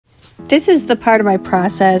This is the part of my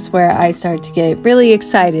process where I start to get really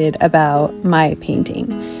excited about my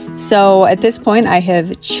painting. So at this point, I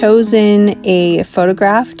have chosen a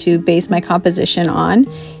photograph to base my composition on.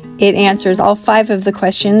 It answers all 5 of the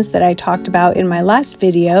questions that I talked about in my last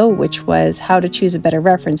video, which was how to choose a better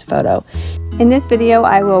reference photo. In this video,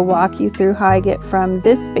 I will walk you through how I get from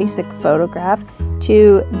this basic photograph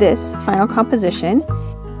to this final composition.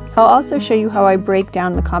 I'll also show you how I break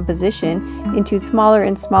down the composition into smaller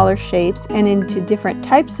and smaller shapes and into different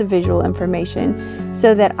types of visual information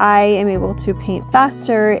so that I am able to paint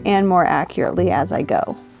faster and more accurately as I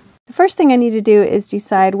go. The first thing I need to do is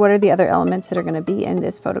decide what are the other elements that are going to be in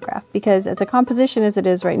this photograph, because as a composition as it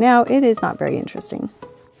is right now, it is not very interesting.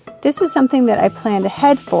 This was something that I planned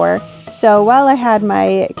ahead for, so while I had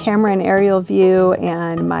my camera and aerial view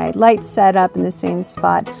and my lights set up in the same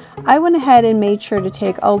spot, I went ahead and made sure to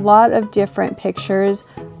take a lot of different pictures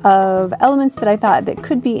of elements that I thought that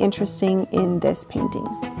could be interesting in this painting.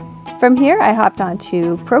 From here, I hopped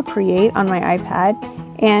onto Procreate on my iPad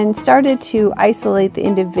and started to isolate the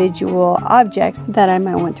individual objects that I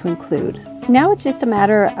might want to include. Now it's just a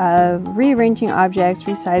matter of rearranging objects,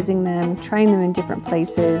 resizing them, trying them in different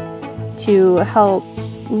places to help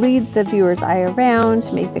lead the viewer's eye around,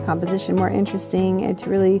 to make the composition more interesting, and to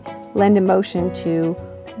really lend emotion to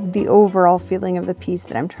the overall feeling of the piece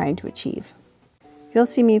that I'm trying to achieve. You'll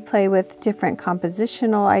see me play with different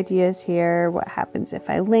compositional ideas here. What happens if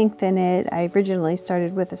I lengthen it? I originally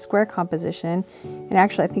started with a square composition, and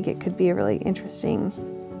actually I think it could be a really interesting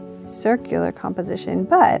circular composition,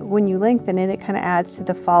 but when you lengthen it, it kind of adds to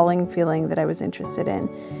the falling feeling that I was interested in.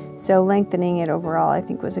 So lengthening it overall, I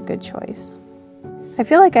think, was a good choice. I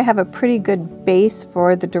feel like I have a pretty good base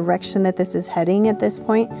for the direction that this is heading at this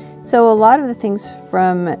point. So a lot of the things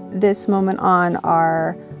from this moment on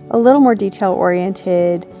are a little more detail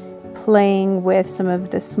oriented, playing with some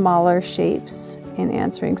of the smaller shapes and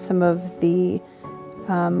answering some of the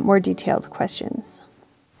more detailed questions.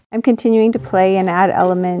 I'm continuing to play and add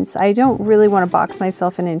elements. I don't really want to box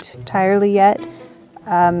myself in entirely yet.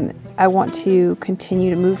 I want to continue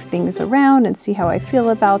to move things around and see how I feel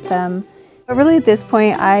about them. But really at this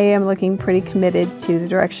point, I am looking pretty committed to the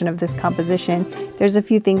direction of this composition. There's a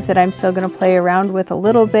few things that I'm still going to play around with a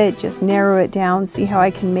little bit, just narrow it down, see how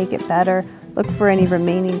I can make it better, look for any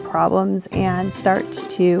remaining problems, and start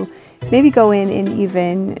to maybe go in and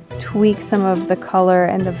even tweak some of the color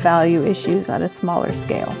and the value issues on a smaller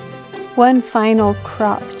scale. One final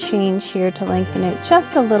crop change here to lengthen it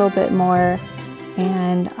just a little bit more,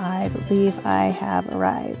 and I believe I have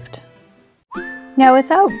arrived. Now,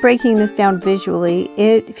 without breaking this down visually,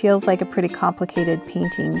 it feels like a pretty complicated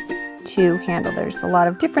painting to handle. There's a lot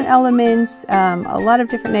of different elements, a lot of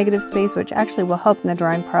different negative space, which actually will help in the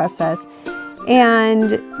drawing process.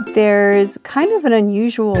 And there's kind of an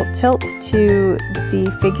unusual tilt to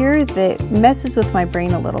the figure that messes with my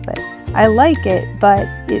brain a little bit. I like it, but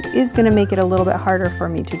it is going to make it a little bit harder for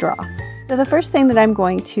me to draw. So the first thing that I'm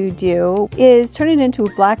going to do is turn it into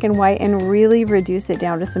black and white and really reduce it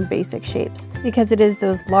down to some basic shapes, because it is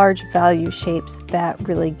those large value shapes that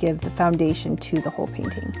really give the foundation to the whole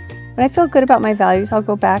painting. When I feel good about my values, I'll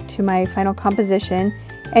go back to my final composition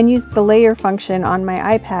and use the layer function on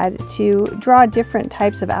my iPad to draw different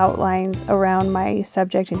types of outlines around my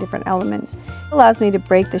subject and different elements. It allows me to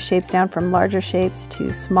break the shapes down from larger shapes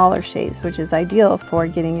to smaller shapes, which is ideal for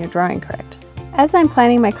getting your drawing correct. As I'm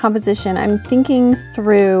planning my composition, I'm thinking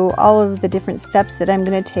through all of the different steps that I'm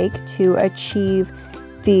going to take to achieve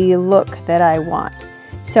the look that I want.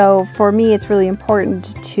 So for me, it's really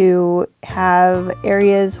important to have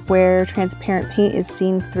areas where transparent paint is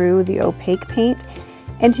seen through the opaque paint.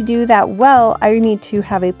 And to do that well, I need to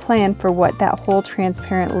have a plan for what that whole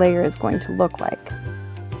transparent layer is going to look like.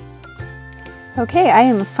 Okay, I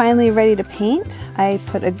am finally ready to paint. I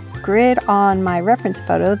put a grid on my reference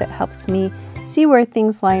photo that helps me see where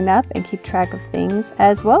things line up and keep track of things,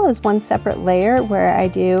 as well as one separate layer where I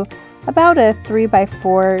do about a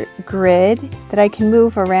 3x4 grid that I can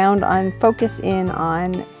move around and focus in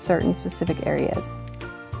on certain specific areas.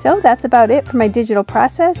 So that's about it for my digital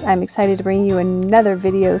process. I'm excited to bring you another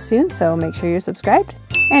video soon, so make sure you're subscribed.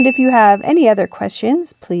 And if you have any other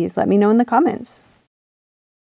questions, please let me know in the comments.